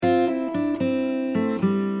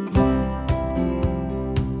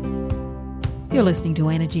You're listening to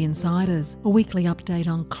Energy Insiders, a weekly update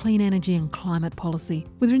on clean energy and climate policy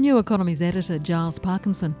with Renew Economy's editor Giles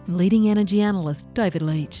Parkinson and leading energy analyst David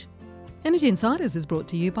Leach. Energy Insiders is brought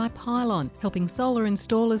to you by Pylon, helping solar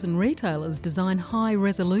installers and retailers design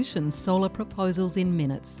high-resolution solar proposals in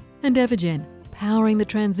minutes. And Evergen, powering the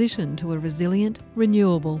transition to a resilient,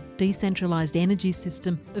 renewable, decentralised energy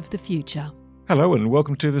system of the future. Hello and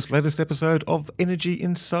welcome to this latest episode of Energy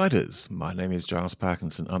Insiders. My name is Giles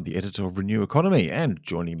Parkinson. I'm the editor of Renew Economy, and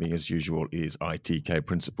joining me as usual is ITK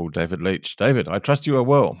Principal David Leach. David, I trust you are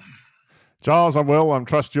well. Giles, I'm well. I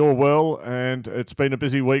trust you're well, and it's been a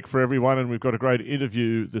busy week for everyone, and we've got a great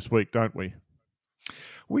interview this week, don't we?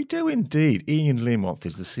 We do indeed. Ian Learmonth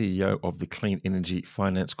is the CEO of the Clean Energy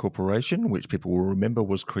Finance Corporation, which people will remember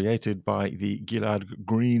was created by the Gillard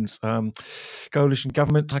Greens coalition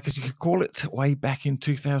government, I guess you could call it, way back in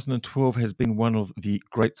 2012, has been one of the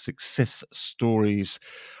great success stories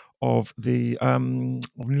of the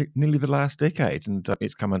nearly the last decade. And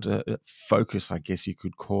it's come under focus, I guess you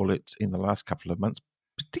could call it, in the last couple of months,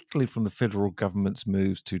 particularly from the federal government's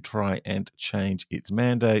moves to try and change its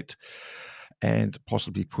mandate and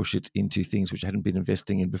possibly push it into things which it hadn't been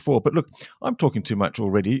investing in before. But look, I'm talking too much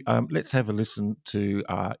already. Let's have a listen to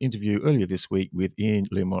our interview earlier this week with Ian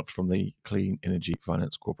Learmonth from the Clean Energy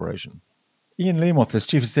Finance Corporation. Ian Learmonth is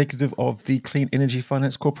Chief Executive of the Clean Energy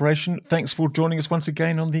Finance Corporation. Thanks for joining us once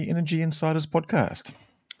again on the Energy Insiders podcast.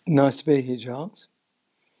 Nice to be here, Giles.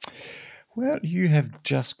 Well, you have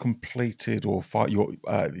just completed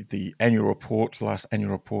the annual report. The last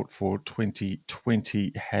annual report for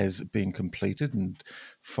 2020 has been completed and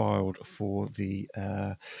filed for the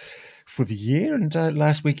year. And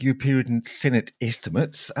last week you appeared in Senate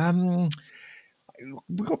estimates.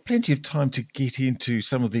 We've got plenty of time to get into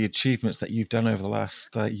some of the achievements that you've done over the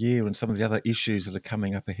last year and some of the other issues that are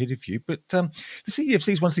coming up ahead of you. But the CEFC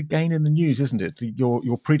is once again in the news, isn't it?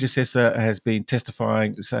 Your predecessor has been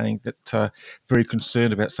testifying, saying that very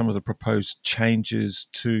concerned about some of the proposed changes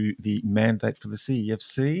to the mandate for the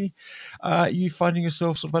CEFC. Are you finding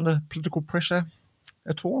yourself sort of under political pressure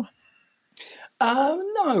at all?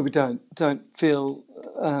 No, we don't feel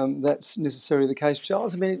that's necessarily the case,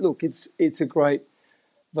 Giles. I mean, look, it's a great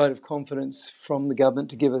vote of confidence from the government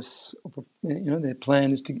to give us, their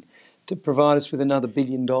plan is to provide us with another $1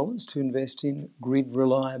 billion to invest in grid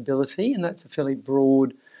reliability, and that's a fairly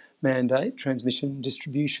broad mandate: transmission,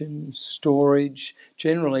 distribution, storage,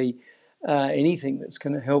 generally anything that's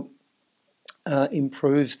going to help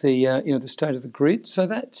improve the state of the grid. So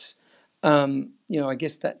that's I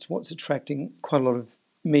guess that's what's attracting quite a lot of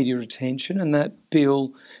media attention. And that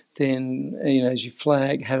bill then, as you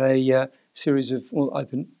flag, had a series of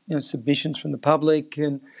open submissions from the public,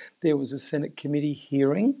 and there was a Senate committee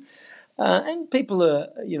hearing, and people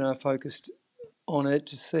are focused on it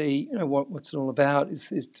to see what's it all about.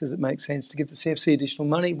 Does it make sense to give the CFC additional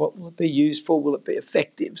money? What will it be used for? Will it be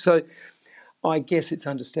effective? So I guess it's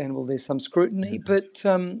understandable there's some scrutiny, but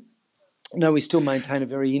no, we still maintain a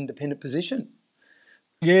very independent position.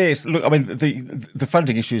 Yes, look, I mean, the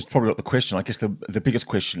funding issue is probably not the question. I guess the biggest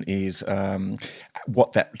question is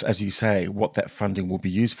what that funding will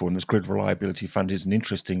be used for. And this Grid Reliability Fund is an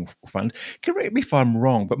interesting fund. Correct me if I'm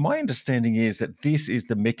wrong, but my understanding is that this is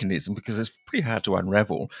the mechanism, because it's pretty hard to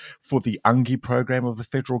unravel, for the UNGI program of the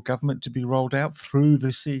federal government to be rolled out through the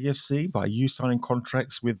CEFC by you signing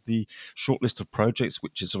contracts with the short list of projects,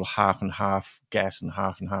 which is sort of half and half gas and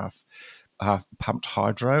half pumped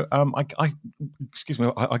hydro. Excuse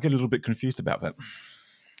me, I get a little bit confused about that.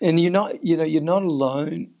 And you're not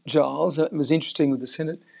alone, Giles. It was interesting with the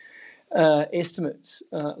Senate estimates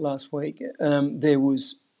last week. There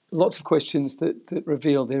was lots of questions that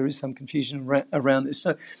reveal there is some confusion around this.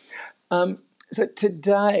 So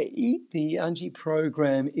today, the UNGI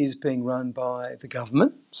program is being run by the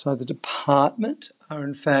government. So the department are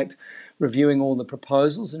in fact reviewing all the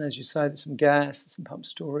proposals, and as you say, there's some gas, some pump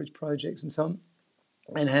storage projects and so on,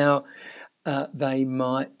 and how they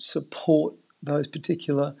might support those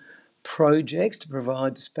particular projects to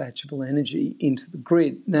provide dispatchable energy into the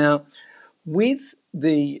grid. Now, with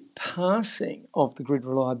the passing of the Grid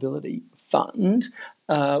Reliability Fund,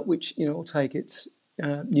 which will take its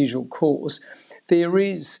usual course, there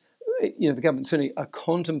is, the government certainly are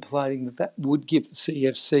contemplating that would give the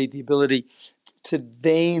CFC the ability to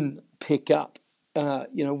then pick up, where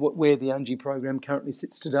the UNGI program currently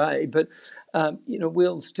sits today. But,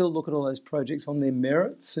 we'll still look at all those projects on their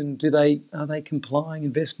merits and are they complying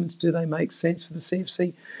investments? Do they make sense for the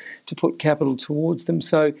CFC to put capital towards them?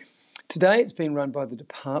 So today it's been run by the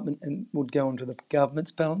department and would go onto the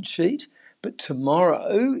government's balance sheet. But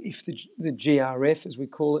tomorrow, if the GRF, as we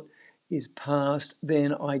call it, is passed,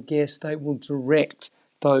 then I guess they will direct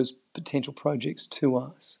those potential projects to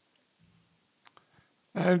us.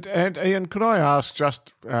 And Ian, could I ask,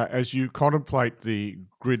 just as you contemplate the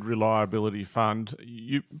Grid Reliability Fund,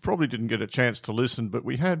 you probably didn't get a chance to listen, but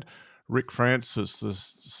we had Rick Francis, the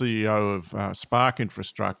CEO of Spark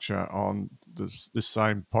Infrastructure, on this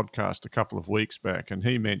same podcast a couple of weeks back, and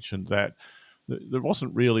he mentioned that there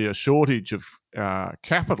wasn't really a shortage of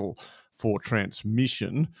capital for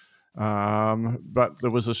transmission, but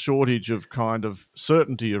there was a shortage of kind of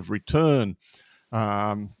certainty of return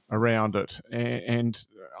around it. And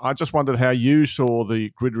I just wondered how you saw the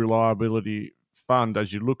Grid Reliability Fund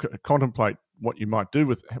as you contemplate what you might do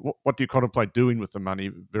with what do you contemplate doing with the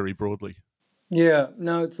money very broadly? Yeah,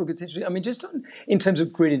 no, it's interesting. I mean, just in terms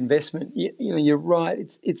of grid investment, you're right.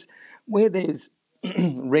 It's where there's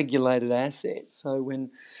regulated assets. So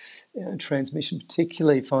when transmission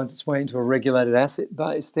particularly finds its way into a regulated asset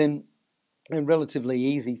base, then they're relatively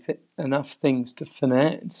easy enough things to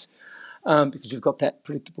finance. Because you've got that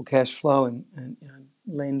predictable cash flow, and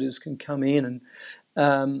lenders can come in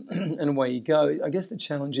and away you go. I guess the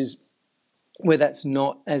challenge is where that's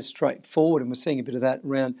not as straightforward, and we're seeing a bit of that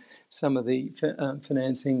around some of the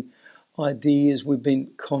financing ideas we've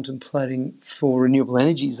been contemplating for renewable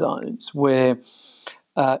energy zones, where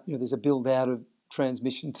there's a build out of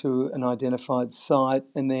transmission to an identified site,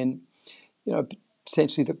 and then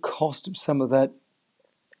essentially the cost of some of that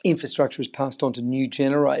infrastructure is passed on to new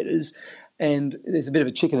generators, and there's a bit of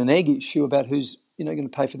a chicken and egg issue about who's going to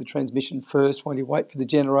pay for the transmission first. While you wait for the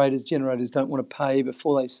generators don't want to pay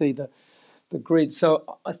before they see the grid.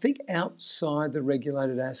 So I think outside the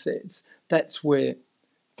regulated assets, that's where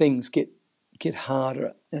things get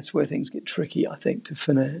harder. That's where things get tricky, I think, to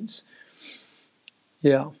finance.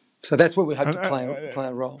 Yeah, so that's where we hope to play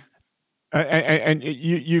a role. And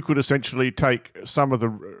you could essentially take some of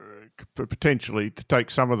the potentially to take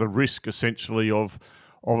some of the risk essentially of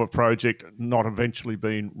a project not eventually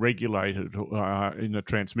being regulated in a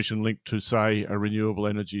transmission link to, say, a renewable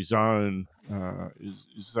energy zone.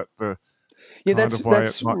 Is that the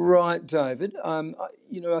that's right, David.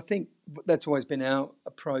 I think that's always been our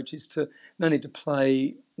approach, is to no need to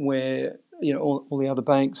play where all the other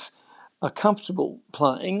banks are comfortable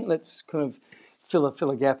playing. Let's kind of fill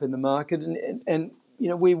a gap in the market, and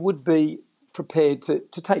we would be prepared to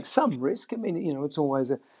take some risk. I mean, it's always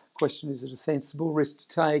a question: is it a sensible risk to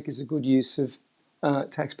take? Is it a good use of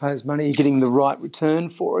taxpayers' money? You're getting the right return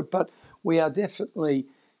for it. But we are definitely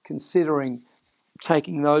considering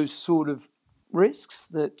taking those sort of risks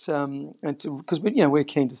because we're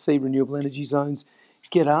keen to see renewable energy zones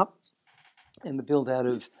get up and the build out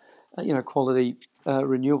of quality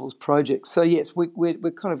renewables projects. So yes,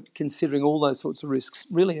 we're kind of considering all those sorts of risks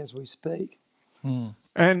really as we speak.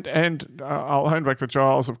 And I'll hand back to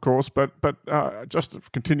Giles, of course, but just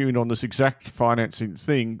continuing on this exact financing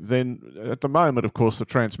thing, then at the moment, of course, the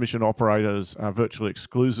transmission operators are virtually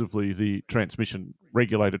exclusively the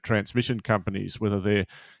regulated transmission companies, whether they're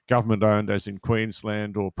government-owned as in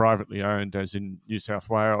Queensland or privately owned as in New South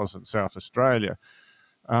Wales and South Australia,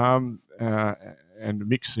 and a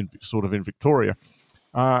mix in Victoria.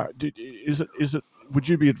 Would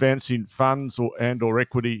you be advancing funds or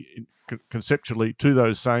equity conceptually to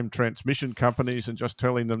those same transmission companies and just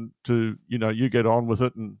telling them to, you get on with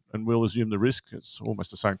it and we'll assume the risk? It's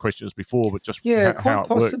almost the same question as before, but just how it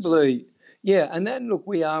possibly works. Yeah, and then look,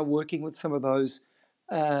 we are working with some of those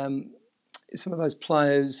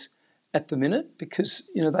players at the minute, because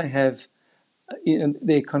they have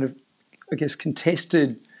their kind of, I guess,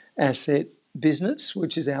 contested asset business,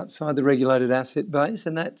 which is outside the regulated asset base,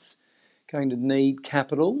 and that's going to need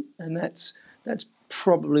capital, and that's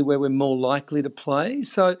probably where we're more likely to play.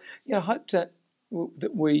 So, I hope that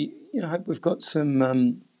we, hope we've got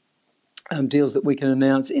some deals that we can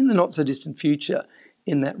announce in the not so distant future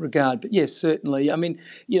in that regard. But yes, certainly. I mean,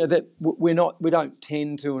 that we don't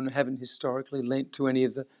tend to and haven't historically lent to any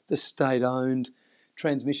of the state-owned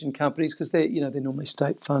transmission companies, because they're normally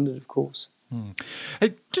state-funded, of course.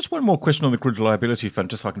 Hey, just one more question on the Grid Reliability Fund,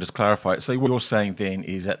 just so I can just clarify it. So what you're saying then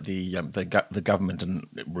is that the government and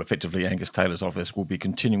effectively Angus Taylor's office will be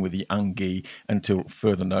continuing with the UNGI until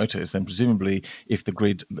further notice. Then presumably, if the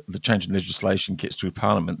change in legislation gets through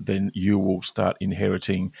Parliament, then you will start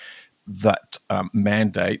inheriting that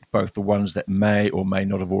mandate, both the ones that may or may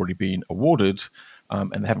not have already been awarded,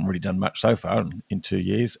 and they haven't really done much so far in 2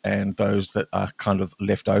 years, and those that are kind of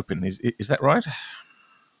left open. Is that right?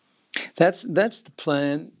 That's the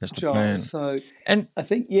plan, Giles. So, and I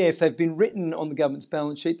think, if they've been written on the government's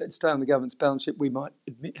balance sheet, they'd stay on the government's balance sheet. We might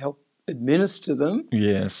help administer them,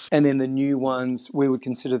 Yes. and then the new ones, we would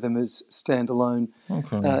consider them as standalone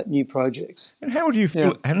new projects. And how do you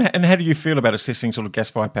feel? And how do you feel about assessing sort of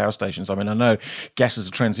gas-fired power stations? I mean, I know gas as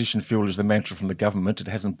a transition fuel is the mantra from the government. It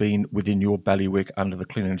hasn't been within your bailiwick under the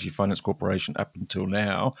Clean Energy Finance Corporation up until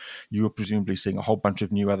now. You are presumably seeing a whole bunch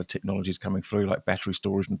of new other technologies coming through, like battery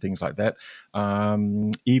storage and things like that.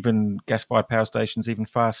 Even gas-fired power stations, even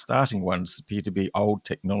fast-starting ones, appear to be old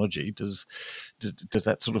technology. Does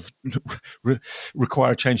that sort of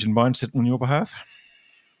require a change in mindset on your behalf?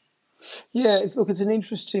 Yeah, it's an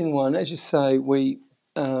interesting one. As you say, we're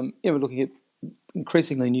looking at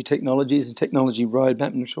increasingly new technologies, and technology roadmap,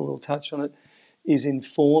 and I'm sure we'll touch on it, is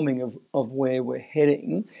informing of where we're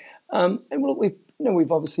heading. And look,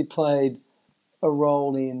 we've obviously played a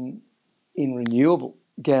role in renewable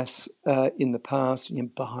gas in the past,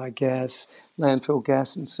 biogas, landfill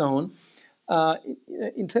gas, and so on.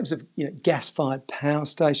 In terms of gas-fired power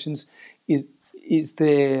stations, is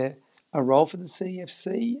there a role for the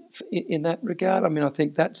CEFC in that regard? I mean, I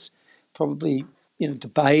think that's probably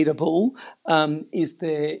debatable. Is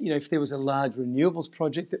there, if there was a large renewables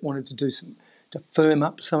project that wanted to firm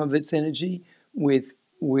up some of its energy with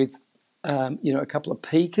a couple of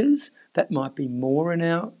peakers, that might be more in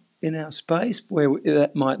our space, where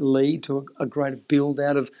that might lead to a greater build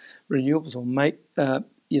out of renewables, or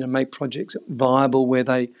make projects viable where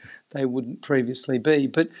they wouldn't previously be.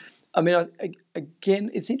 But I mean, again,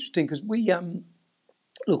 it's interesting because we have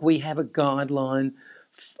a guideline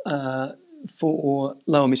for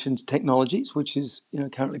low emissions technologies, which is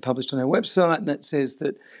currently published on our website, and that says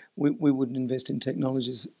that we wouldn't invest in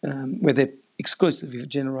technologies where they're exclusively for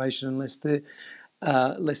generation unless they're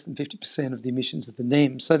less than 50% of the emissions of the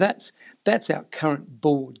NEM. So that's our current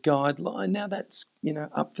board guideline. Now that's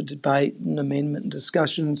up for debate and amendment and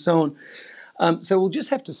discussion and so on. So we'll just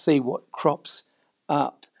have to see what crops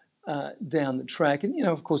up down the track. And,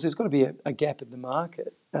 of course, there's got to be a gap in the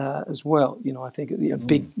market as well. I think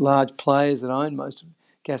big, large players that own most of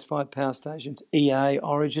gas-fired power stations, EA,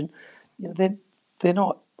 Origin, they're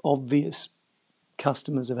not obvious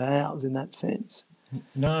customers of ours in that sense.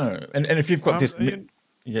 No. And if you've got this... Ian,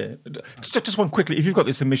 Yeah, just one quickly. If you've got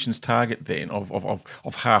this emissions target then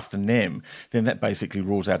of half the NEM, then that basically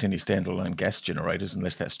rules out any standalone gas generators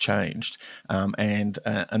unless that's changed, and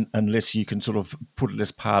unless you can sort of put it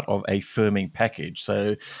as part of a firming package.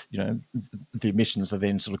 So the emissions are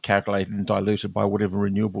then sort of calculated and diluted by whatever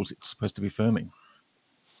renewables it's supposed to be firming.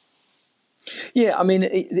 Yeah, I mean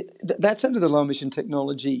that's under the low emission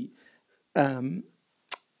technology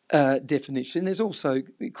definition. There's also,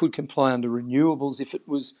 it could comply under renewables if it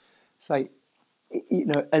was, say,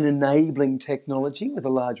 an enabling technology with a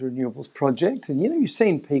large renewables project. And you've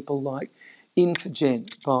seen people like Infigen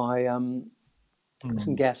buy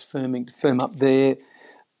some gas firming to firm up their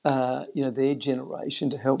generation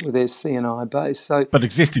to help with their C&I base. So, but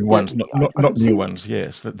existing ones, not new ones.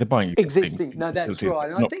 Yes, they're buying existing. No, that's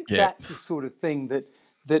right. And I think that's the sort of thing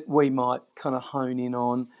that we might kind of hone in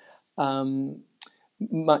on.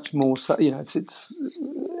 Much more so, it's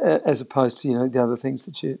as opposed to the other things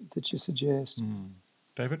that you suggest.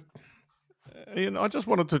 David? Ian, I just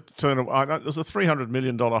wanted to turn. There's a $300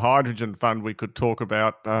 million hydrogen fund we could talk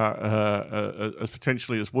about as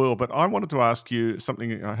potentially as well. But I wanted to ask you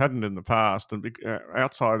something I hadn't in the past, and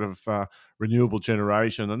outside of renewable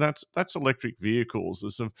generation, and that's electric vehicles.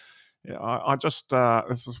 This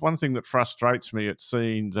is one thing that frustrates me. It's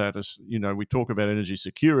seen that we talk about energy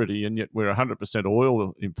security, and yet we're 100%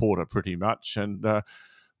 oil importer pretty much, and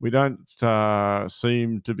we don't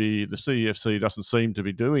seem to be. The CEFC doesn't seem to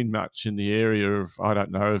be doing much in the area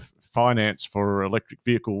of finance for electric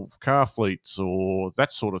vehicle car fleets or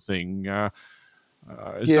that sort of thing.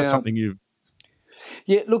 Is that something you?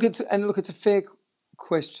 Yeah, look, it's a fair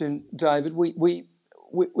question, David. We're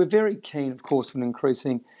very keen, of course, on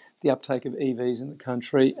increasing the uptake of EVs in the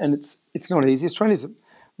country, and it's not easy. Australia's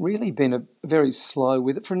really been very slow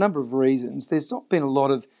with it for a number of reasons. There's not been a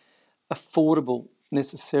lot of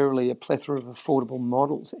necessarily a plethora of affordable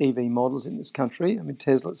models, EV models in this country. I mean,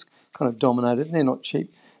 Tesla's kind of dominated, and they're not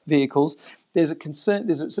cheap vehicles. There's a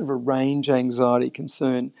sort of a range anxiety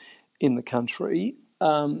concern in the country,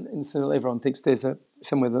 and so everyone thinks there's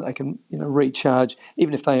somewhere that they can recharge,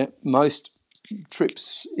 even if most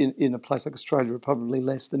trips in a place like Australia are probably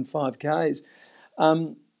less than 5Ks,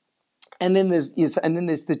 and then there's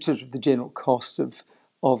the sort of the general cost of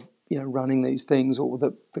running these things, or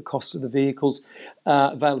the cost of the vehicles,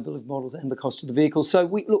 availability of models, and the cost of the vehicles. So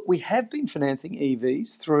we have been financing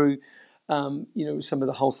EVs through some of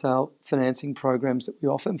the wholesale financing programs that we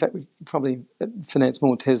offer. In fact, we probably finance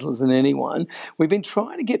more Teslas than anyone. We've been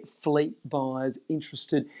trying to get fleet buyers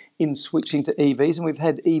interested in switching to EVs, and we've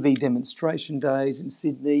had EV demonstration days in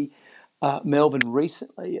Sydney, Melbourne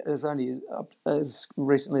recently, as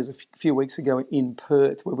recently as a few weeks ago in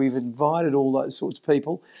Perth, where we've invited all those sorts of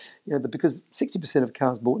people, because 60% of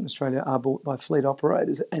cars bought in Australia are bought by fleet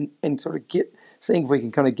operators, and sort of seeing if we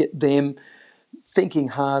can kind of get them thinking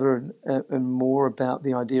harder and more about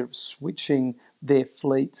the idea of switching their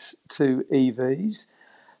fleets to EVs.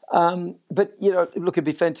 But look, it'd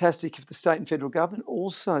be fantastic if the state and federal government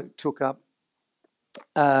also took up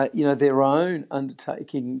their own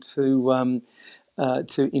undertaking to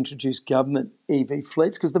introduce government EV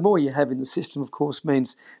fleets, because the more you have in the system, of course,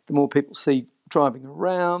 means the more people see driving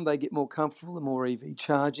around, they get more comfortable, the more EV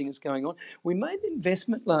charging is going on. We made an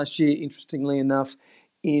investment last year, interestingly enough,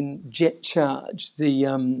 in JetCharge, the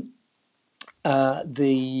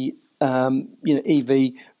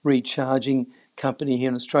EV recharging company here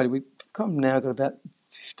in Australia. We've now got about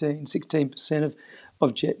 16%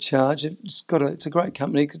 of JetCharge. It's a great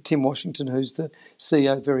company. Tim Washington, who's the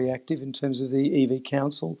CEO, very active in terms of the EV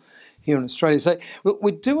Council here in Australia. So look,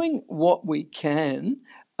 we're doing what we can,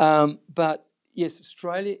 but yes,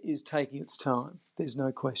 Australia is taking its time. There's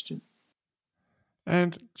no question.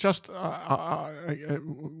 And just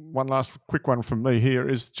one last quick one from me here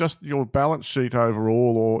is just your balance sheet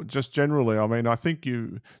overall, or just generally. I mean, I think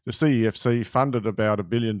the CEFC funded about $1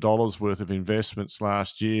 billion worth of investments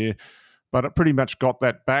last year, but it pretty much got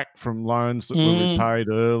that back from loans that were repaid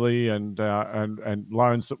early and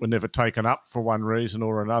loans that were never taken up for one reason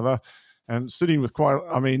or another. And sitting with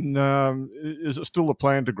is it still the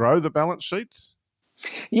plan to grow the balance sheet?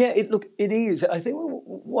 Yeah, it is. I think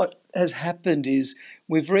what has happened is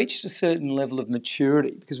we've reached a certain level of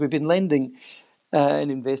maturity, because we've been lending and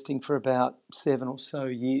investing for about 7 or so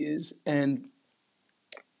years, and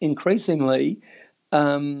increasingly,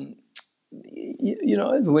 if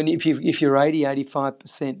you're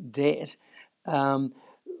 85% debt,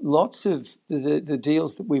 lots of the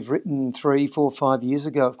deals that we've written 3, 4, 5 years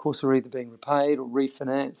ago, of course, are either being repaid or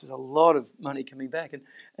refinanced. There's a lot of money coming back. And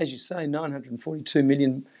as you say, $942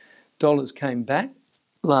 million came back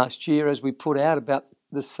last year, as we put out about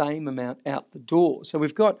the same amount out the door. So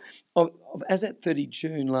we've got, as at 30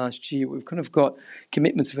 June last year, we've kind of got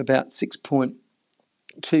commitments of about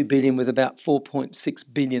 $6.2 billion, with about $4.6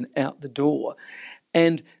 billion out the door.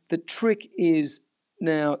 And the trick is,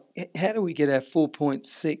 now, how do we get our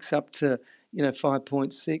 4.6 up to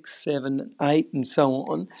 5.6, 7, 8, and so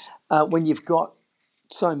on, when you've got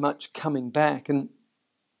so much coming back, and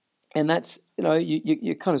that's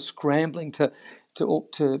you're kind of scrambling to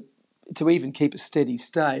even keep a steady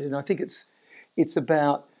state. And I think it's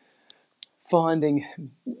about finding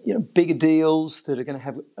bigger deals that are going to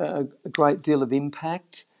have a great deal of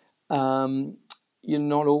impact. You're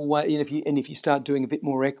not always, if you start doing a bit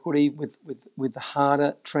more equity with the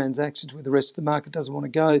harder transactions where the rest of the market doesn't want to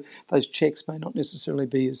go, those checks may not necessarily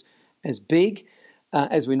be as big.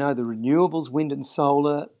 As we know, the renewables, wind and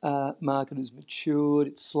solar market has matured.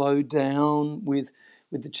 It's slowed down with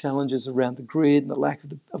the challenges around the grid and the lack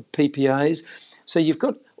of PPAs. So you've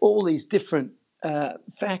got all these different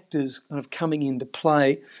factors kind of coming into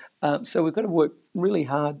play. So we've got to work really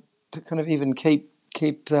hard to kind of even keep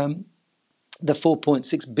the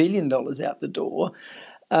 $4.6 billion out the door.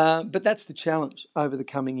 But that's the challenge over the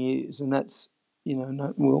coming years, and that's,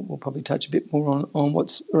 we'll probably touch a bit more on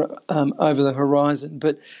what's over the horizon.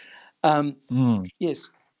 But yes,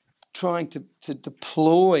 trying to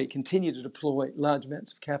continue to deploy large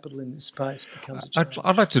amounts of capital in this space becomes a challenge.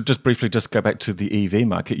 I'd like to just briefly go back to the EV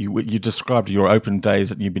market. You described your open days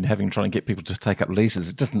that you've been having trying to get people to take up leases.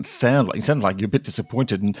 It doesn't sound like, you're a bit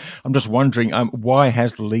disappointed, and I'm just wondering why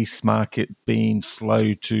has the lease market been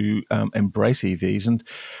slow to embrace EVs? And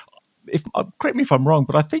correct me if I'm wrong,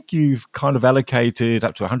 but I think you've kind of allocated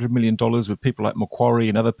up to $100 million with people like Macquarie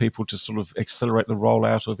and other people to sort of accelerate the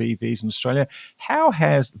rollout of EVs in Australia. How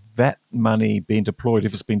has that money been deployed,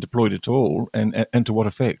 if it's been deployed at all, and to what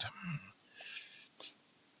effect?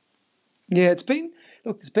 Yeah, it's been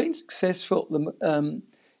successful. The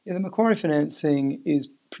Macquarie financing is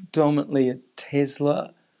predominantly a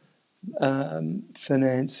Tesla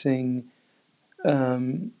financing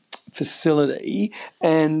facility,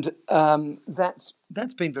 and that's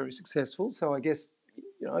been very successful. So I guess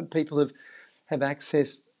people have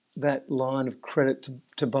accessed that line of credit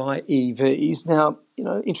to buy EVs. Now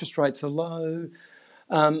interest rates are low.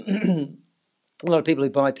 A lot of people who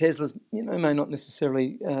buy Teslas may not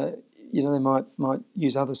necessarily they might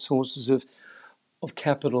use other sources of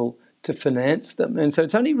capital to finance them, and so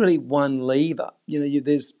it's only really one lever.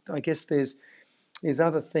 There's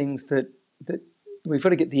other things that we've got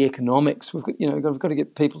to get the economics. We've got to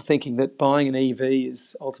get people thinking that buying an EV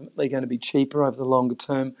is ultimately going to be cheaper over the longer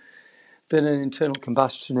term than an internal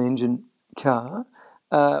combustion engine car.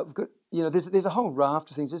 We've got there's a whole raft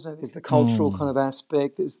of things, isn't there? There's the cultural kind of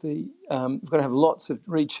aspect. There's we've got to have lots of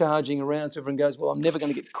recharging around, so everyone goes, well, I'm never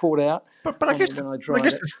going to get caught out. But I guess when I I drive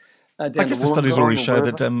guess it. I guess the studies already show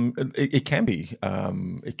that it can be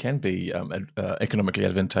economically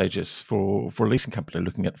advantageous for a leasing company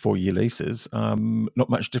looking at 4-year leases. Not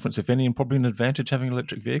much difference, if any, and probably an advantage having an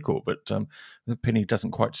electric vehicle. But the penny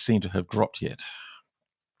doesn't quite seem to have dropped yet.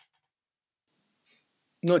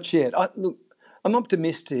 Not yet. I'm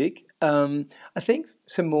optimistic. I think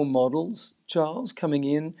some more models, Charles, coming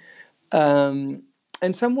in, and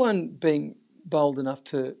someone being bold enough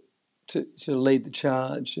to lead the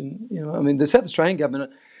charge. And the South Australian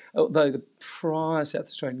government, although the prior South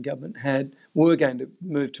Australian government were going to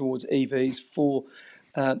move towards EVs for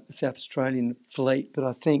the South Australian fleet, but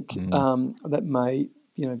I think that may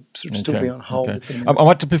still be on hold. Okay. I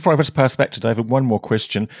want to, before I just pass back to David, one more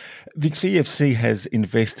question. The CEFC has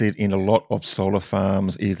invested in a lot of solar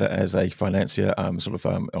farms, either as a financier,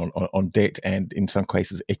 on debt, and in some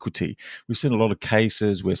cases equity. We've seen a lot of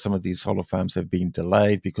cases where some of these solar farms have been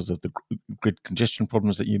delayed because of the grid congestion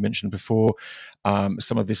problems that you mentioned before.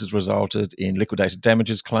 Some of this has resulted in liquidated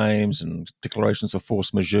damages claims and declarations of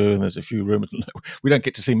force majeure, and there's a few rumors. We don't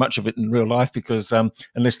get to see much of it in real life because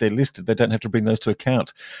unless they're listed, they don't have to bring those to account.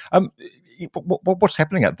 What's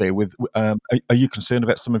happening out there with? Are you concerned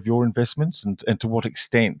about some of your investments, and to what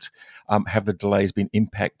extent have the delays been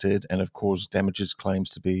impacted and have caused damages claims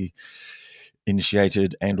to be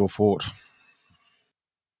initiated and or fought?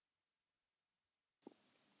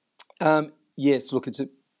 Yes, look,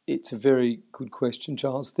 it's a very good question,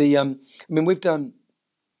 Charles. We've done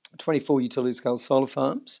 24 utility scale solar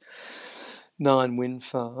farms, 9 wind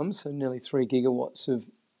farms, so nearly 3 gigawatts of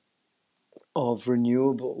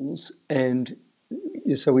renewables, and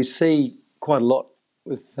so we see quite a lot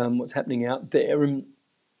with what's happening out there, and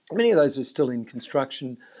many of those are still in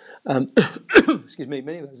construction. Excuse me,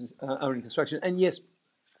 many of those are in construction, and yes,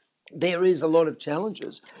 there is a lot of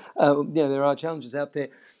challenges. There are challenges out there,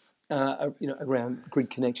 around grid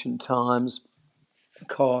connection times,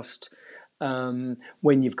 cost.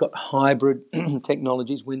 When you've got hybrid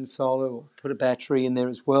technologies, wind, solar, or put a battery in there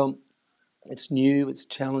as well. It's new, it's a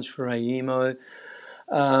challenge for AEMO,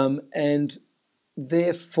 and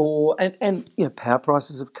therefore, power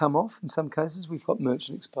prices have come off in some cases. We've got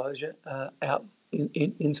merchant exposure out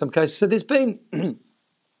in some cases. So there's been,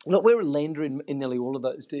 look, we're a lender in nearly all of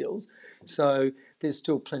those deals, so there's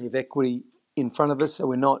still plenty of equity in front of us, so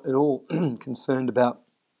we're not at all concerned about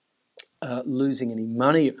losing any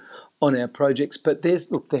money on our projects. But there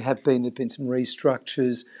have been some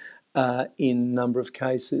restructures in a number of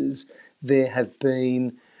cases. There have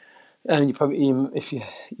been, and you probably, if you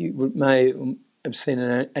may have seen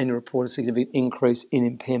an annual report, a significant increase in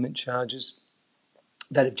impairment charges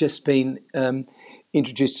that have just been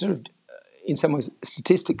introduced, sort of, in some ways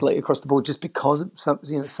statistically across the board, just because of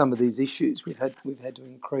some of these issues. We've had to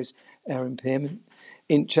increase our impairment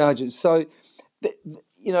in charges. So,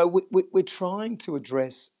 we're trying to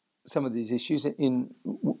address some of these issues in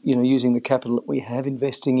using the capital that we have,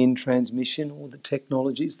 investing in transmission or the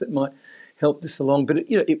technologies that might help this along. But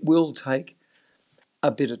it will take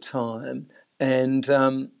a bit of time, and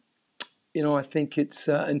I think it's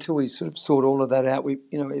until we sort of sort all of that out,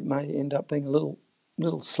 it may end up being a little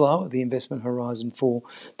slower, the investment horizon for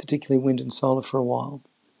particularly wind and solar, for a while.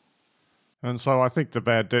 And so I think the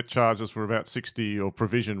bad debt charges were about 60, or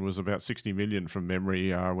provision was about 60 million from memory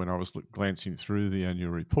when I was glancing through the annual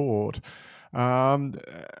report.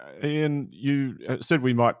 Ian, you said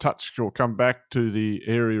we might touch or come back to the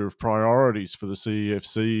area of priorities for the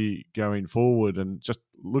CEFC going forward, and just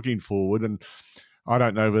looking forward. And I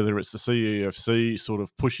don't know whether it's the CEFC sort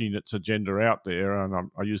of pushing its agenda out there, and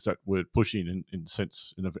I use that word pushing in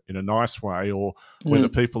a nice way, or whether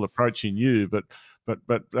people approaching you, but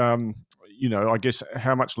I guess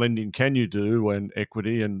how much lending can you do, and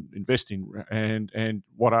equity and investing, and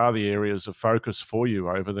what are the areas of focus for you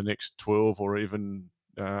over the next 12 or even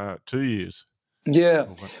 2 years? Yeah,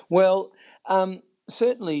 well,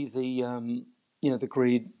 certainly the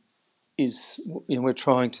grid is, we're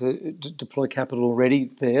trying to deploy capital already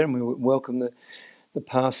there, and we welcome the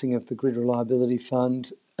passing of the Grid Reliability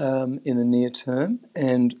Fund in the near term,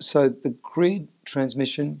 and so the grid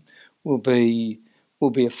transmission will be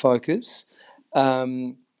a focus.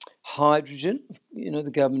 Hydrogen,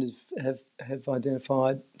 the government have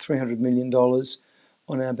identified $300 million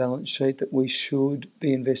on our balance sheet that we should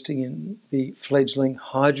be investing in the fledgling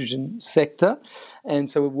hydrogen sector. And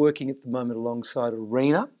so we're working at the moment alongside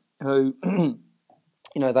ARENA, who,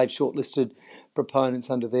 they've shortlisted proponents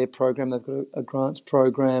under their program. They've got a grants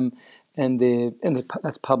program, and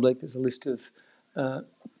that's public. There's a list of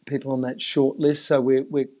people on that short list. So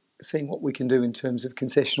we're seeing what we can do in terms of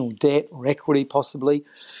concessional debt or equity, possibly,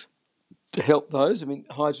 to help those. I mean,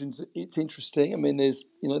 hydrogen's, it's interesting. I mean, there's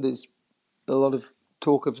a lot of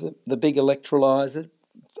talk of the big electrolyser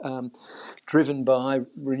driven by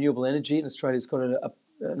renewable energy, and Australia's got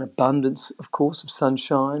an abundance, of course, of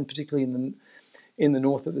sunshine, particularly in the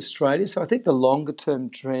north of Australia. So I think the longer term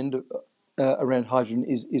trend around hydrogen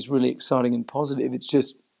is really exciting and positive. It's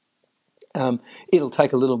just it'll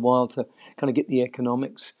take a little while to kind of get the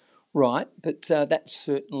economics right, but that's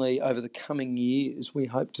certainly over the coming years we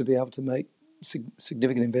hope to be able to make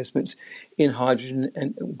significant investments in hydrogen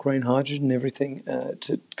and green hydrogen and everything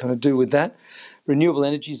to kind of do with that. Renewable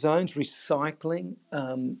energy zones, recycling.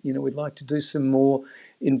 We'd like to do some more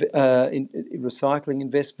in recycling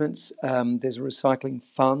investments. There's a recycling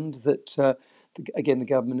fund that, the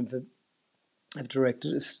government have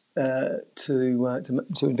directed us to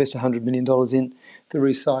invest $100 million in the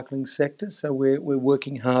recycling sector. So we're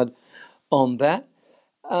working hard on that.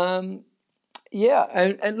 And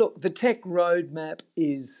look, the tech roadmap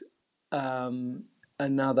is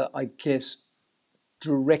another, I guess,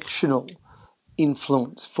 directional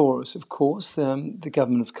influence for us. Of course, the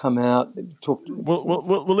government have come out. They've talked.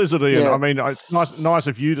 Well, is it, Ian? Yeah. I mean, it's nice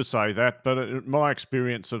of you to say that, but my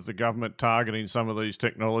experience of the government targeting some of these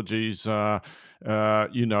technologies, the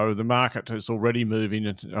market is already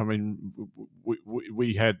moving. I mean,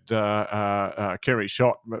 we had Kerry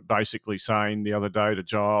Schott basically saying the other day to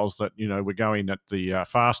Giles that we're going at the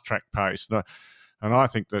fast track pace. And I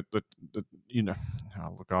think that I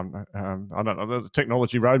don't know the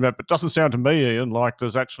technology roadmap, but it doesn't sound to me, Ian, like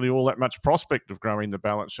there's actually all that much prospect of growing the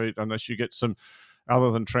balance sheet unless you get some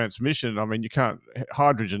other than transmission. I mean,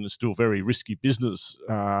 hydrogen is still very risky business.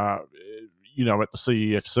 At the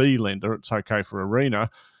CEFC lender, it's okay for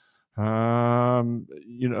ARENA.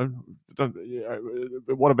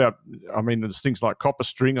 What about, there's things like Copper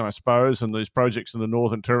String, I suppose, and these projects in the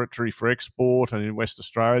Northern Territory for export and in West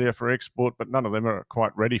Australia for export, but none of them are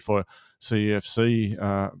quite ready for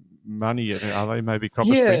CEFC money yet, are they? Maybe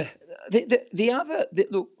Copper String? David, the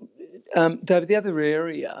other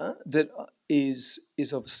area that is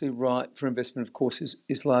obviously right for investment, of course,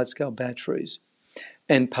 is large-scale batteries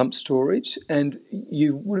and pump storage. And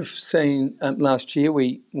you would have seen last year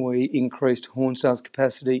we increased Hornsdale's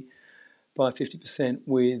capacity by 50%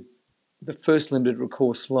 with the first limited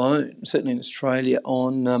recourse loan, certainly in Australia,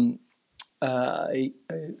 on a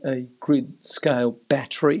grid scale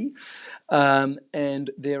battery.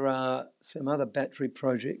 And there are some other battery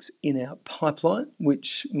projects in our pipeline,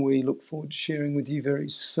 which we look forward to sharing with you very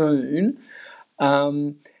soon.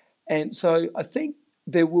 And so I think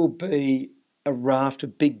there will be a raft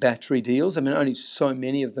of big battery deals. I mean, only so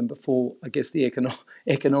many of them before, I guess, the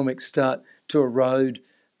economics start to erode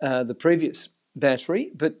the previous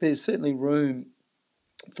battery. But there's certainly room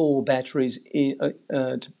for batteries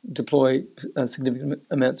to deploy significant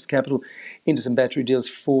amounts of capital into some battery deals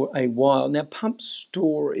for a while. Now, pump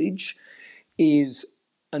storage is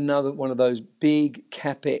another one of those big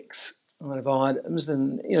CapEx kind of items,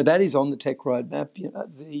 and that is on the tech roadmap.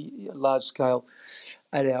 The large scale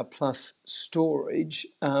 8-hour plus storage,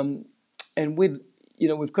 and we've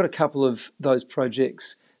got a couple of those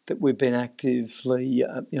projects that we've been actively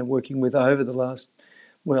working with over the last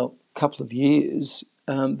couple of years.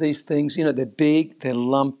 These things, they're big, they're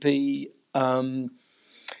lumpy. The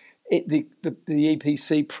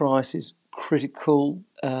EPC price is critical.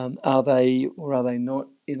 Are they or are they not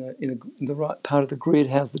in the right part of the grid?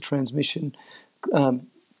 How's the transmission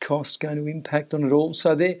cost going to impact on it all?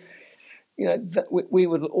 So we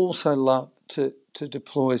would also love to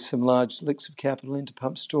deploy some large licks of capital into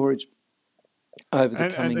pump storage over the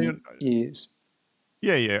coming years.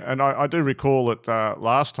 Yeah. And I do recall that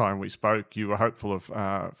last time we spoke, you were hopeful of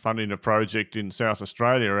funding a project in South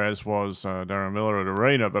Australia, as was Darren Miller at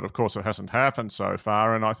ARENA, but of course it hasn't happened so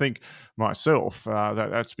far. And I think myself,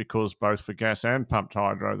 that's because both for gas and pumped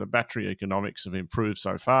hydro, the battery economics have improved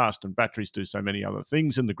so fast, and batteries do so many other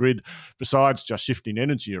things in the grid besides just shifting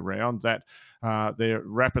energy around, that they're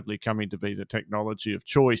rapidly coming to be the technology of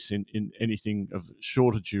choice in anything of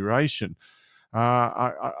shorter duration.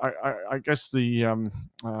 I guess the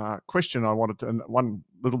question I wanted to, and one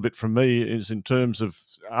little bit from me, is in terms of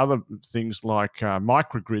other things like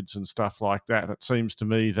microgrids and stuff like that. It seems to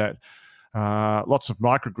me that lots of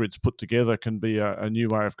microgrids put together can be a new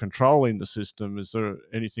way of controlling the system. Is there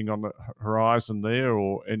anything on the horizon there,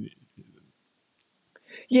 or any?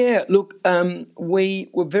 Yeah, look, we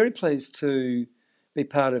were very pleased to be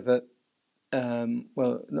part of a,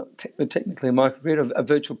 not technically a microgrid, a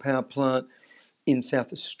virtual power plant in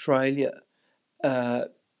South Australia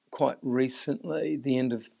quite recently, the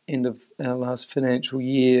end of our last financial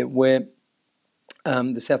year, where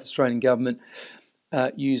the South Australian government,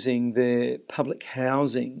 using their public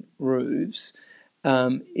housing roofs,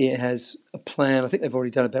 it has a plan. I think they've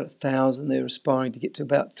already done about 1,000. They're aspiring to get to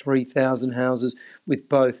about 3,000 houses with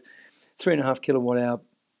both 3.5 kilowatt hour,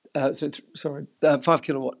 5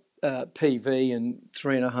 kilowatt PV and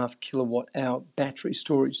 3.5 kilowatt hour battery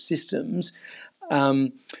storage systems.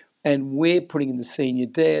 And we're putting in the senior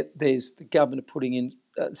debt. There's the government putting in,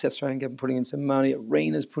 South Australian government putting in some money,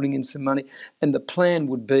 ARENA's putting in some money, and the plan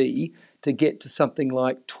would be to get to something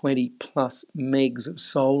like 20 plus megs of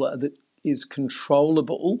solar that is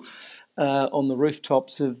controllable on the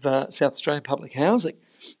rooftops of South Australian public housing,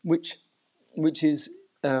 which is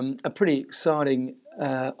a pretty exciting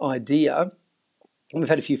idea. We've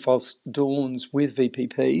had a few false dawns with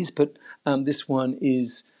VPPs, but this one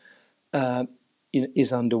is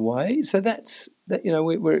underway. So that's that.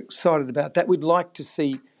 We're excited about that. We'd like to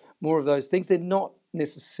see more of those things. They're not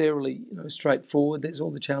necessarily straightforward. There's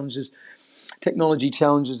all the challenges, technology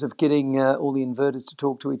challenges of getting all the inverters to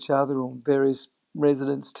talk to each other, or various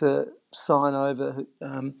residents to sign over,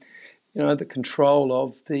 the control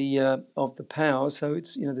of the power. So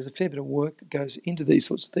it's there's a fair bit of work that goes into these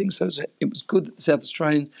sorts of things. So it was good that the South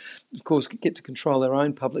Australians, of course, could get to control their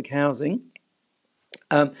own public housing.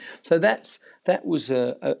 So that was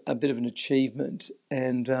a bit of an achievement,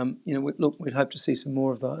 and we'd hope to see some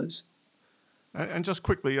more of those. And just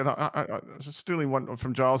quickly, I stealing one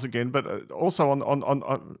from Giles again, but also on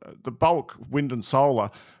the bulk wind and solar,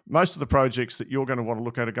 most of the projects that you're going to want to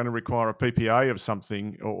look at are going to require a PPA of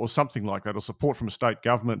something or something like that, or support from a state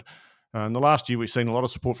government. In the last year, we've seen a lot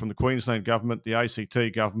of support from the Queensland government, the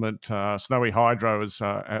ACT government, Snowy Hydro is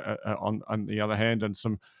on the other hand, and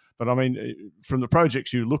some. But I mean, from the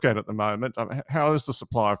projects you look at the moment, how is the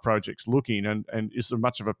supply of projects looking, and is there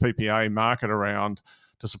much of a PPA market around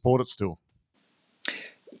to support it still?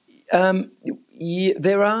 Yeah,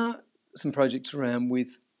 there are some projects around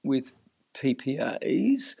with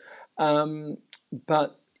PPAs,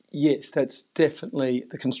 but yes, that's definitely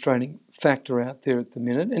the constraining factor out there at the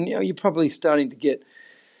minute. And you're probably starting to get,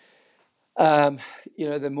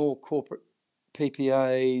 the more corporate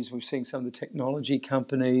PPAs. We've seen some of the technology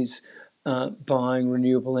companies buying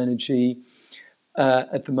renewable energy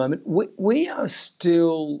at the moment. We are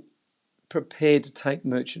still prepared to take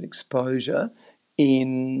merchant exposure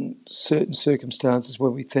in certain circumstances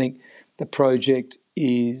where we think the project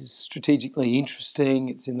is strategically interesting,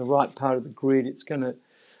 it's in the right part of the grid, it's going to,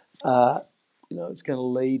 it's going to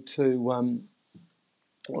lead to,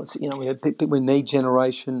 we need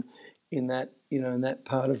generation in that, in that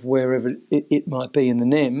part of wherever it might be in the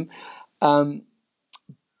NEM.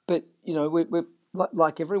 But we're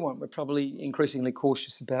like everyone, we're probably increasingly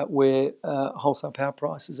cautious about where wholesale power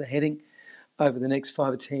prices are heading over the next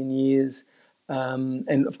 5 or 10 years.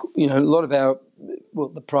 And of course, a lot of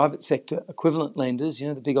the private sector equivalent lenders,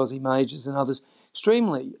 the big Aussie majors and others,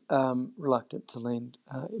 extremely reluctant to lend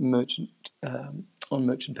on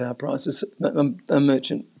merchant power prices,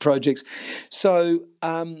 merchant projects. So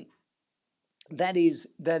that is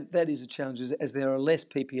a challenge, as there are less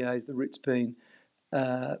PPAs, the writ's been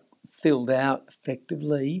filled out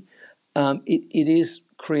effectively. It is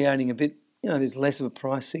creating a bit. There's less of a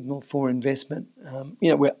price signal for investment.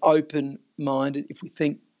 We're open-minded. If we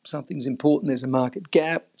think something's important, there's a market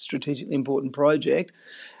gap, strategically important project,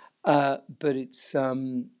 but it's,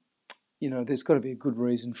 there's got to be a good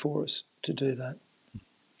reason for us to do that.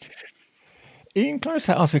 Ian, can I just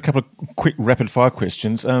ask you a couple of quick rapid-fire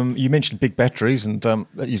questions? You mentioned big batteries, and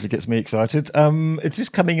that usually gets me excited. Is this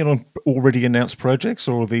coming in on already announced projects,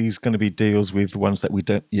 or are these going to be deals with ones that we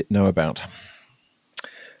don't yet know about?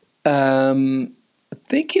 I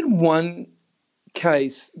think in one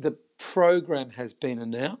case the program has been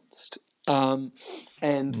announced, so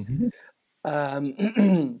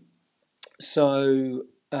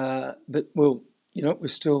but we're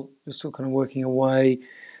still kind of working away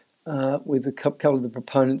with a couple of the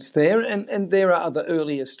proponents there, and there are other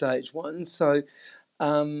earlier stage ones. So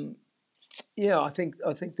I think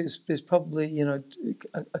there's probably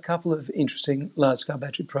a couple of interesting large scale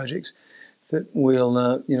battery projects that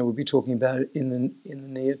we'll be talking about in the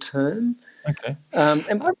near term. Okay.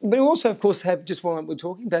 But we also, of course, have, just while we're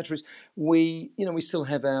talking batteries, we still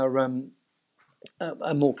have our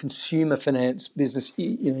a more consumer finance business,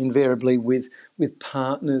 invariably with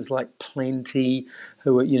partners like Plenty,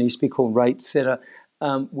 who are, used to be called Rate Setter,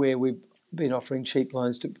 where we've been offering cheap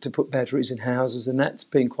loans to put batteries in houses, and that's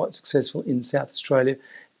been quite successful in South Australia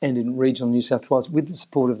and in regional New South Wales with the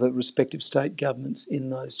support of the respective state governments in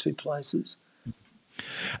those two places.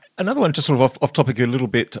 Another one, just sort of off topic a little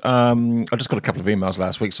bit. I just got a couple of emails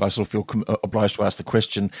last week, so I sort of feel obliged to ask the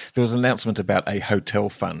question. There was an announcement about a hotel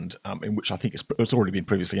fund, in which I think it's already been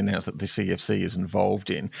previously announced that the CFC is involved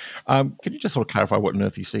in. Can you just sort of clarify what on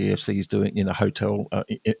earth the CFC is doing in a hotel,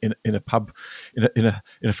 in a pub, in a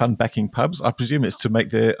fund backing pubs? I presume it's to make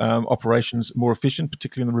their operations more efficient,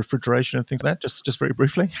 particularly in the refrigeration and things like that. Just very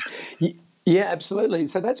briefly. Yeah, absolutely.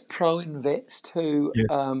 So that's Pro-Invest, who Yes.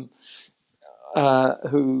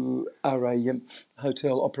 who are a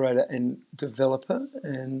hotel operator and developer,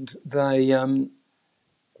 and they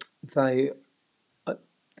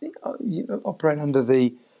operate under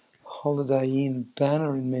the Holiday Inn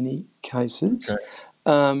banner in many cases.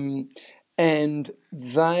 Okay. And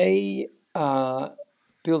they are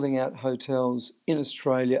building out hotels in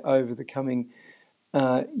Australia over the coming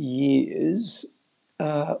years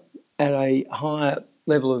at a higher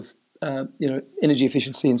level of energy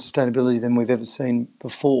efficiency and sustainability than we've ever seen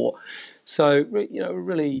before. So, we're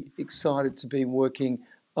really excited to be working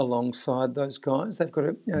alongside those guys. They've got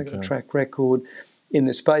a track record in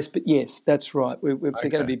this space. But yes, that's right. They're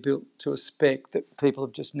going to be built to a spec that people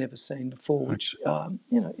have just never seen before, which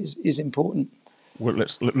is important. Well,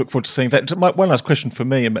 let's look forward to seeing that. One last question for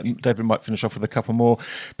me, and David might finish off with a couple more.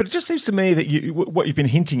 But it just seems to me that what you've been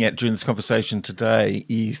hinting at during this conversation today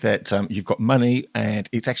is that you've got money and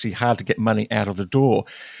it's actually hard to get money out of the door.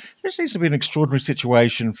 There seems to be an extraordinary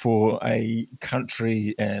situation for a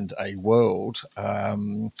country and a world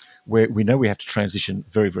where we know we have to transition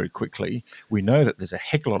very, very quickly. We know that there's a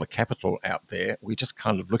heck of a lot of capital out there. We're just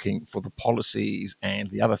kind of looking for the policies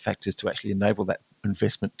and the other factors to actually enable that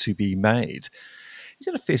investment to be made. Is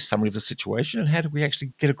that a fair summary of the situation, and how do we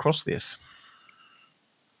actually get across this?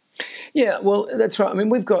 Yeah, well, that's right. I mean,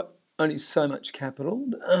 we've got only so much capital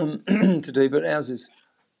to do, but ours is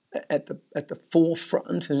at the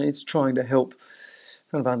forefront, and it's trying to help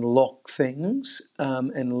kind of unlock things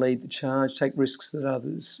and lead the charge, take risks that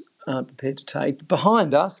others aren't prepared to take.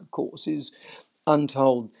 Behind us, of course, is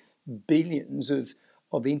untold billions of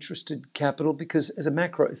interested capital, because as a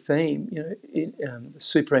macro theme, the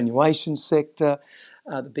superannuation sector,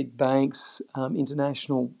 the big banks,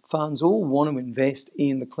 international funds all want to invest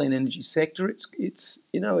in the clean energy sector. It's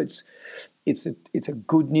a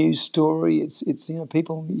good news story. It's young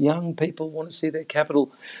people want to see their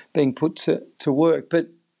capital being put to work, but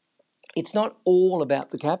it's not all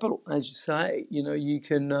about the capital, as you say. You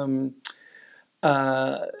can.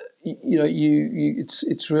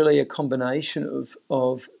 It's really a combination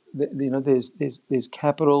of there's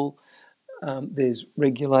capital, there's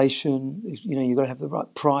regulation. You've got to have the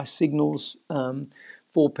right price signals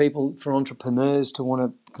for people, for entrepreneurs to want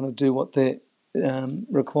to kind of do what they're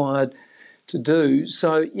required to do.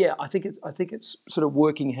 So yeah, I think it's sort of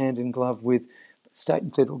working hand in glove with state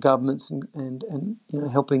and federal governments and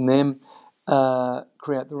helping them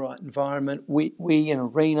create the right environment. We in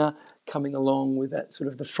ARENA coming along with that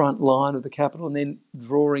sort of the front line of the capital, and then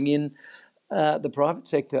drawing in the private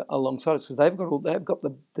sector alongside us, because they've got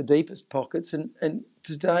the deepest pockets. And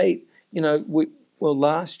today,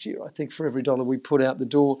 last year, I think for every dollar we put out the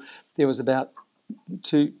door, there was about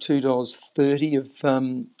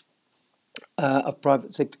 $2.30 of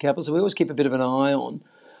private sector capital. So we always keep a bit of an eye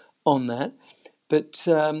on that. But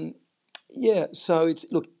so it's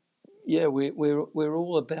we're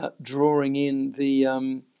all about drawing in the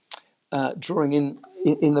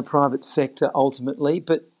in the private sector ultimately.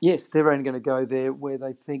 But yes, they're only going to go there where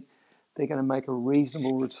they think they're going to make a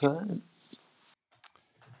reasonable return.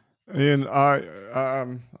 Ian,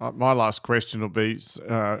 my last question will be,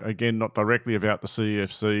 again, not directly about the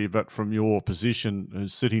CFC, but from your position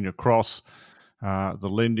sitting across the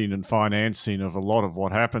lending and financing of a lot of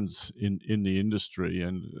what happens in the industry.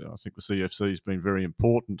 And I think the CFC has been very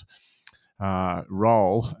important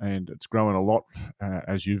role, and it's grown a lot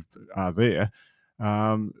as you are there.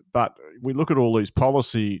 But we look at all these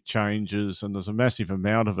policy changes, and there's a massive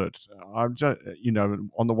amount of it. I'm just,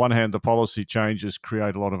 on the one hand, the policy changes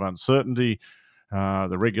create a lot of uncertainty,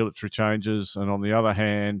 the regulatory changes, and on the other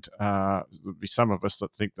hand, there'll be some of us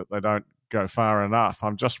that think that they don't go far enough.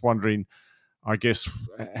 I'm just wondering, I guess,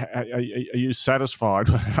 are you satisfied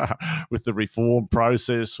with the reform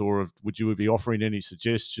process, or would you be offering any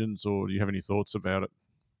suggestions, or do you have any thoughts about it?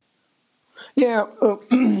 Yeah,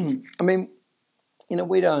 I mean,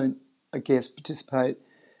 we don't, I guess, participate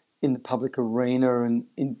in the public arena and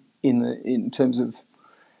in terms of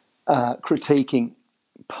critiquing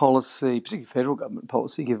policy, particularly federal government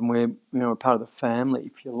policy, given we're part of the family,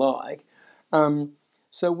 if you like.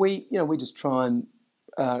 So we just try and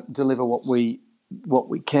deliver what we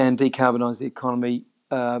can, decarbonise the economy,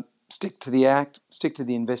 stick to the Act, stick to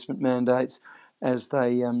the investment mandates as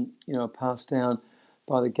they are passed down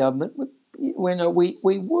by the government.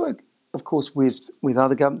 We work, of course, with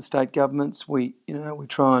other governments, state governments. We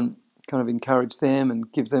try and kind of encourage them and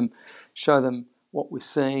show them what we're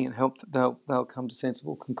seeing and help that they'll come to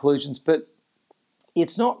sensible conclusions. But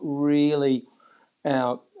it's not really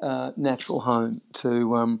our natural home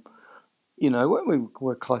to. We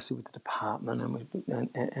work closely with the department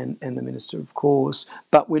and the minister, of course,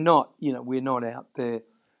 but we're not out there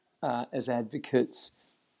as advocates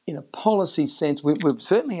in a policy sense. We're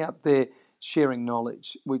certainly out there sharing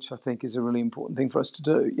knowledge, which I think is a really important thing for us to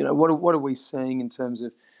do. What are we seeing in terms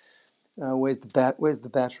of where's the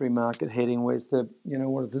battery market heading? Where's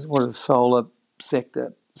what are the solar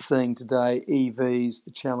sector seeing today? EVs,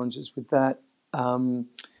 the challenges with that.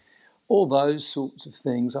 All those sorts of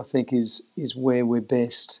things, I think, is where we're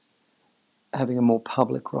best having a more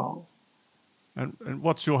public role. And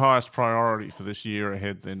what's your highest priority for this year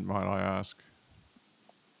ahead, then, might I ask?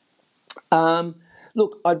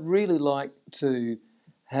 Look, I'd really like to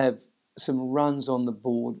have some runs on the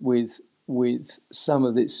board with some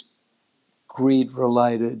of this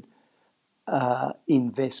grid-related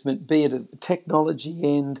investment, be it at the technology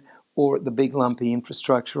end or at the big lumpy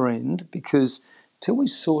infrastructure end, because till we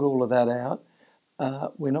sort all of that out,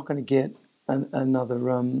 we're not going to get another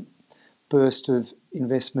burst of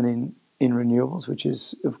investment in renewables, which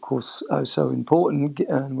is, of course, so important.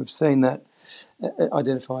 And we've seen that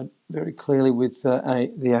identified very clearly with the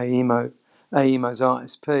AEMO's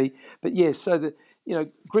ISP. But yes, so the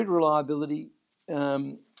grid reliability,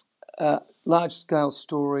 large-scale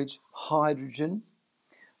storage, hydrogen,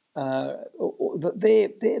 they're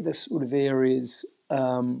the sort of areas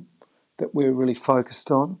that we're really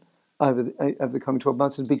focused on over the coming 12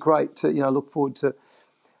 months. It'd be great to look forward to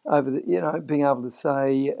being able to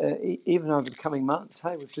say even over the coming months,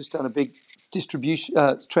 hey, we've just done a big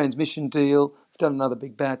transmission deal, we've done another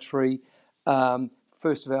big battery,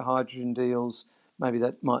 first of our hydrogen deals. Maybe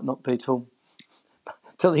that might not be till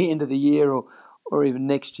the end of the year or even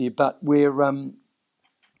next year, but we're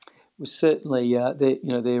certainly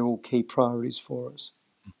they're all key priorities for us.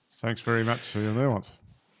 Thanks very much for your nuance.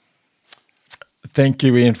 Thank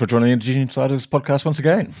you, Ian, for joining the Energy Insiders podcast once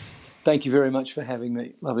again. Thank you very much for having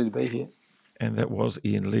me. Lovely to be here. And that was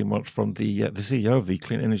Ian Learmonth from the CEO of the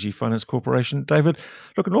Clean Energy Finance Corporation. David,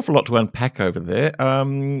 look, an awful lot to unpack over there.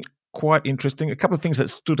 Quite interesting. A couple of things that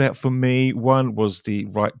stood out for me. One was the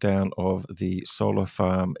write-down of the solar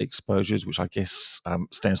farm exposures, which I guess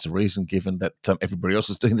stands to reason given that everybody else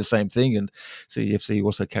is doing the same thing, and CEFC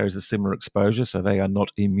also carries a similar exposure, so they are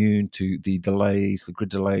not immune to the grid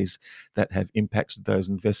delays that have impacted those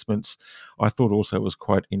investments. I thought also it was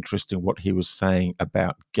quite interesting what he was saying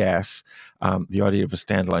about gas. The idea of a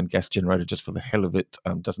standalone gas generator just for the hell of it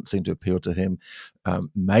doesn't seem to appeal to him.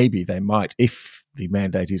 Maybe they might, if the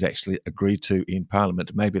mandate is actually agreed to in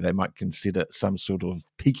Parliament, maybe they might consider some sort of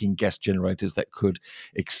peaking gas generators that could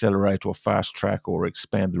accelerate or fast track or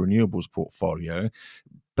expand the renewables portfolio.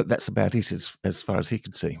 But that's about it as far as he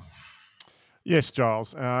could see. Yes,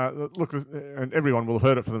 Giles. Look, and everyone will have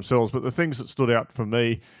heard it for themselves, but the things that stood out for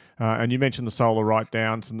me, and you mentioned the solar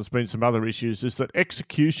write-downs, and there's been some other issues, is that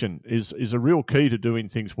execution is a real key to doing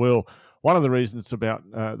things well. One of the reasons about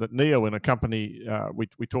that NEO in a company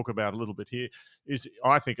we talk about a little bit here is,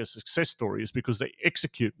 I think, a success story is because they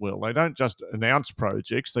execute well. They don't just announce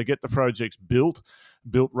projects. They get the projects built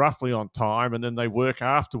roughly on time, and then they work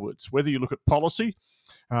afterwards. Whether you look at policy,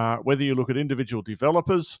 whether you look at individual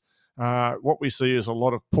developers, what we see is a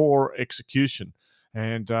lot of poor execution.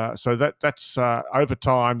 And so that's over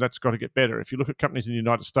time, that's got to get better. If you look at companies in the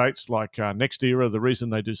United States like NextEra, the reason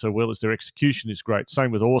they do so well is their execution is great. Same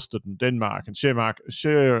with Ørsted in Denmark, and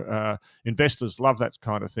share investors love that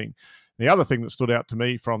kind of thing. The other thing that stood out to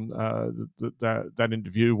me from that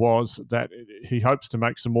interview was that he hopes to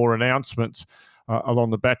make some more announcements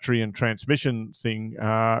along the battery and transmission thing.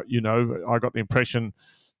 I got the impression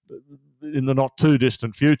in the not too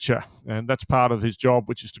distant future, and that's part of his job,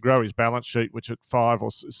 which is to grow his balance sheet, which at $5 or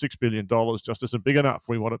 $6 billion just isn't big enough.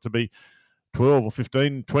 We want it to be 12 or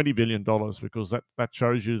 15, $20 billion, because that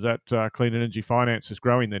shows you that clean energy finance is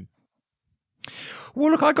growing then.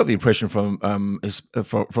 Well, look, I got the impression from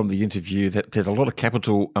the interview that there's a lot of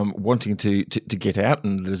capital wanting to get out,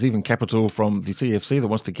 and there's even capital from the CFC that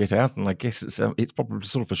wants to get out. And I guess it's probably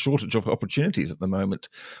sort of a shortage of opportunities at the moment,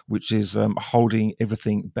 which is holding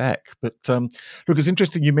everything back. But look, it's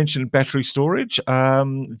interesting you mentioned battery storage.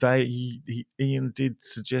 Ian did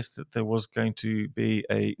suggest that there was going to be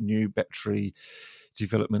a new battery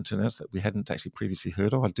development announced that we hadn't actually previously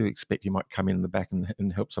heard of. I do expect he might come in the back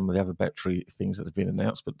and help some of the other battery things that have been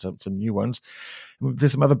announced, but some new ones.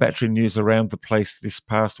 There's some other battery news around the place this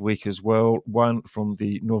past week as well. One from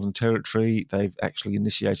the Northern Territory. They've actually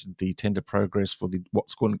initiated the tender progress for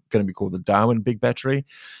what's going to be called the Darwin Big Battery.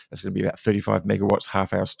 That's going to be about 35 megawatts,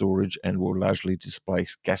 half-hour storage, and will largely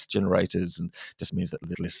displace gas generators, and just means that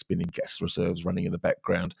there's less spinning gas reserves running in the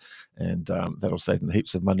background, and that'll save them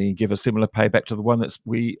heaps of money and give a similar payback to the one that's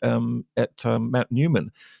at Mount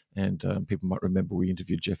Newman. And people might remember we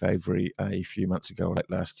interviewed Jeff Avery a few months ago, late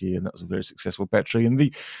last year, and that was a very successful battery. And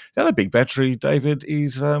the other big battery, David,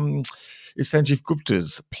 is Sanjeev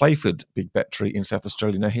Gupta's Playford Big Battery in South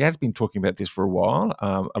Australia. Now, he has been talking about this for a while,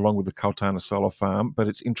 along with the Kaltana Solar Farm, but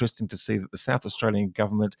it's interesting to see that the South Australian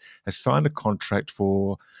government has signed a contract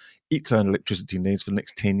for its own electricity needs for the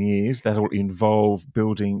next 10 years. That will involve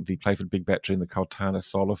building the Playford Big Battery and the Kaltana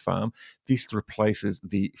Solar Farm. This replaces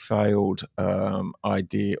the failed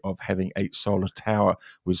idea of having a solar tower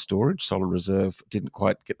with storage. Solar Reserve didn't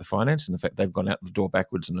quite get the finance. In fact, they've gone out the door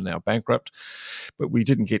backwards and are now bankrupt. But we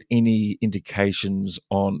didn't get any indications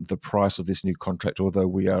on the price of this new contract, although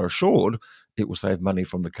we are assured it will save money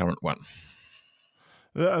from the current one.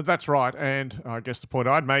 That's right. And I guess the point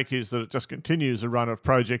I'd make is that it just continues a run of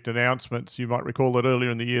project announcements. You might recall that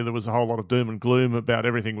earlier in the year there was a whole lot of doom and gloom about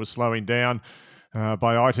everything was slowing down.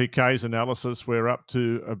 By ITK's analysis, we're up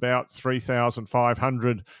to about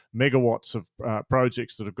 3,500 megawatts of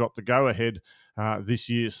projects that have got the go-ahead this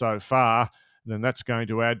year so far. Then that's going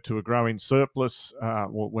to add to a growing surplus.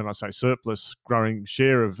 Well, when I say surplus, growing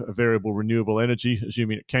share of variable renewable energy,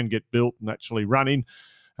 assuming it can get built and actually running.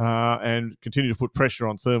 And continue to put pressure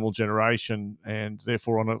on thermal generation, and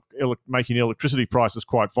therefore on making electricity prices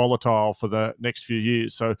quite volatile for the next few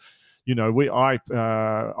years. So, I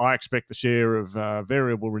expect the share of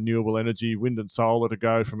variable renewable energy, wind and solar, to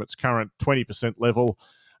go from its current 20% level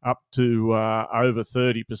up to over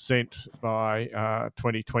 30% by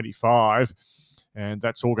 2025. And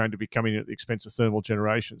that's all going to be coming at the expense of thermal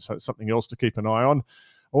generation. So it's something else to keep an eye on.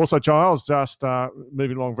 Also, Giles, just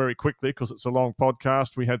moving along very quickly because it's a long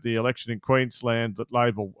podcast. We had the election in Queensland that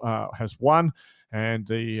Labor has won. And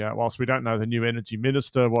whilst we don't know the new energy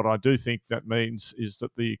minister, what I do think that means is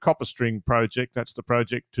that the Copper String project, that's the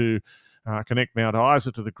project to connect Mount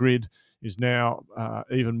Isa to the grid, is now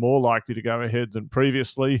even more likely to go ahead than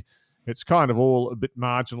previously. It's kind of all a bit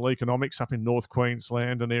marginal economics up in North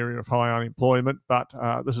Queensland, an area of high unemployment. But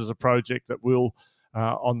this is a project that will,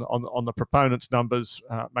 on the proponents' numbers,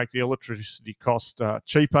 make the electricity cost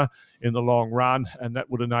cheaper in the long run, and that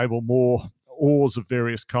would enable more ores of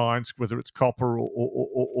various kinds, whether it's copper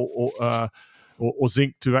or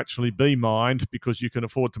zinc, to actually be mined, because you can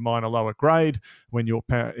afford to mine a lower grade when your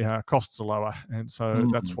costs are lower. And so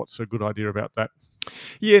that's what's a good idea about that.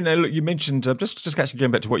 Yeah, no, look, you mentioned, just actually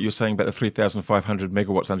going back to what you were saying about the 3,500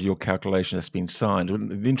 megawatts under your calculation that's been signed.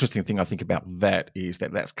 The interesting thing I think about that is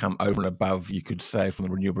that that's come over and above, you could say, from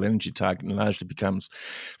the renewable energy target, and largely becomes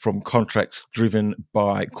from contracts driven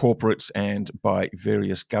by corporates and by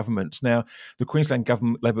various governments. Now, the Queensland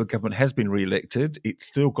Labor government has been re-elected. It's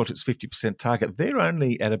still got its 50% target. They're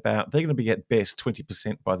only at they're going to be at best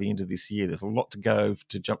 20% by the end of this year. There's a lot to go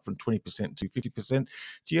to jump from 20% to 50%.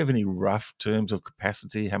 Do you have any rough terms of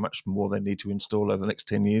capacity, how much more they need to install over the next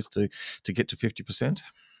 10 years to get to 50%?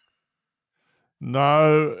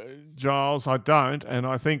 No, Giles, I don't. And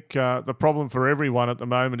I think the problem for everyone at the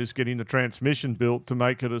moment is getting the transmission built to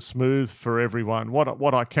make it as smooth for everyone.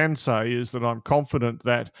 What I can say is that I'm confident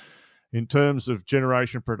that in terms of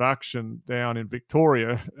generation production down in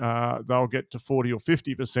Victoria, they'll get to 40 or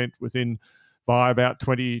 50% by about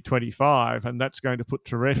 2025, and that's going to put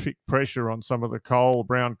terrific pressure on some of the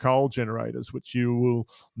brown coal generators, which you will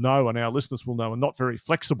know and our listeners will know are not very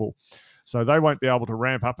flexible. So they won't be able to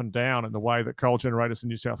ramp up and down in the way that coal generators in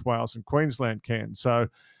New South Wales and Queensland can. So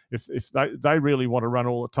if they really want to run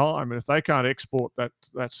all the time, and if they can't export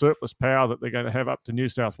that surplus power that they're going to have up to New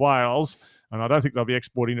South Wales, and I don't think they'll be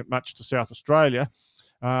exporting it much to South Australia,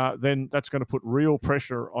 then that's going to put real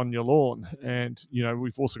pressure on your lawn. And,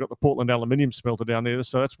 we've also got the Portland aluminium smelter down there.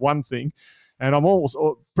 So that's one thing. And I'm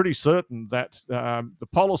also pretty certain that the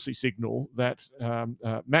policy signal that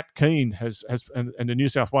Matt Keane has and the New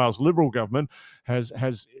South Wales Liberal government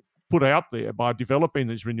has put out there by developing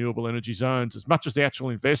these renewable energy zones, as much as the actual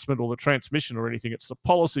investment or the transmission or anything. It's the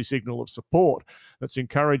policy signal of support that's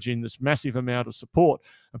encouraging this massive amount of support.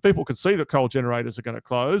 And people can see that coal generators are going to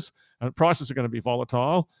close and prices are going to be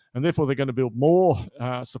volatile, and therefore they're going to build more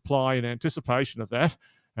supply in anticipation of that.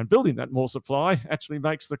 And building that more supply actually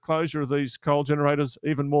makes the closure of these coal generators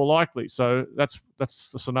even more likely. So that's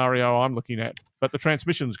the scenario I'm looking at. But the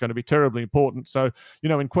transmission is going to be terribly important. So,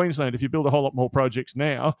 in Queensland, if you build a whole lot more projects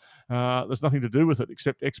now, there's nothing to do with it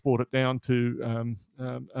except export it down to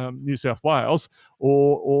New South Wales,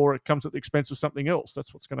 or it comes at the expense of something else.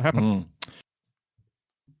 That's what's going to happen.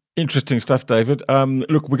 Interesting stuff, David.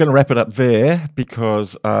 Look, we're going to wrap it up there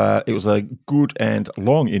because it was a good and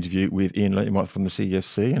long interview with Ian Leamont from the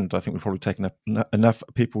CEFC, and I think we've probably taken up enough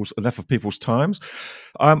of people's times.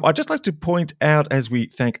 I'd just like to point out, as we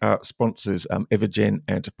thank our sponsors, Evergen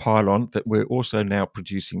and Pylon, that we're also now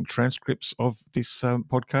producing transcripts of this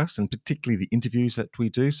podcast, and particularly the interviews that we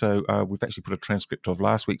do. So we've actually put a transcript of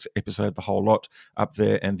last week's episode, the whole lot, up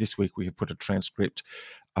there, and this week we have put a transcript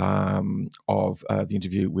of the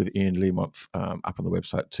interview with Ian Leamont up on the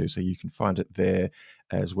website too, so you can find it there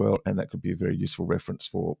as well, and that could be a very useful reference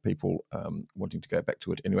for people wanting to go back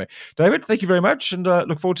to it. Anyway, David, thank you very much, and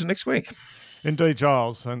look forward to next week. Indeed,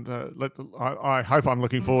 Giles, and I hope I'm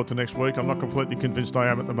looking forward to next week. I'm not completely convinced I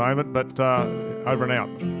am at the moment, but over and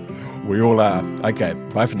out. We all are. Okay,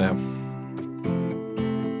 bye for now.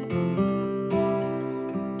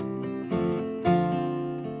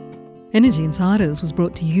 Energy Insiders was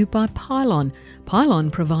brought to you by Pylon.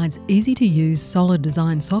 Pylon provides easy-to-use solar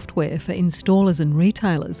design software for installers and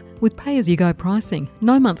retailers with pay-as-you-go pricing,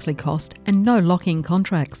 no monthly cost and no lock-in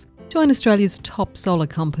contracts. Join Australia's top solar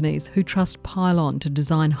companies who trust Pylon to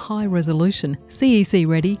design high-resolution,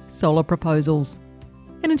 CEC-ready solar proposals.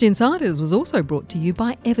 Energy Insiders was also brought to you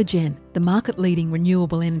by Evergen, the market-leading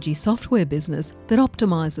renewable energy software business that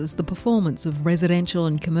optimises the performance of residential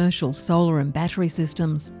and commercial solar and battery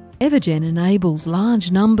systems. Evergen enables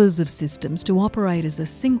large numbers of systems to operate as a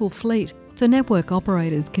single fleet, so network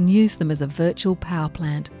operators can use them as a virtual power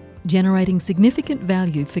plant, generating significant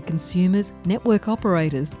value for consumers, network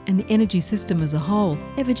operators, and the energy system as a whole.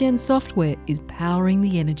 Evergen software is powering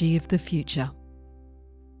the energy of the future.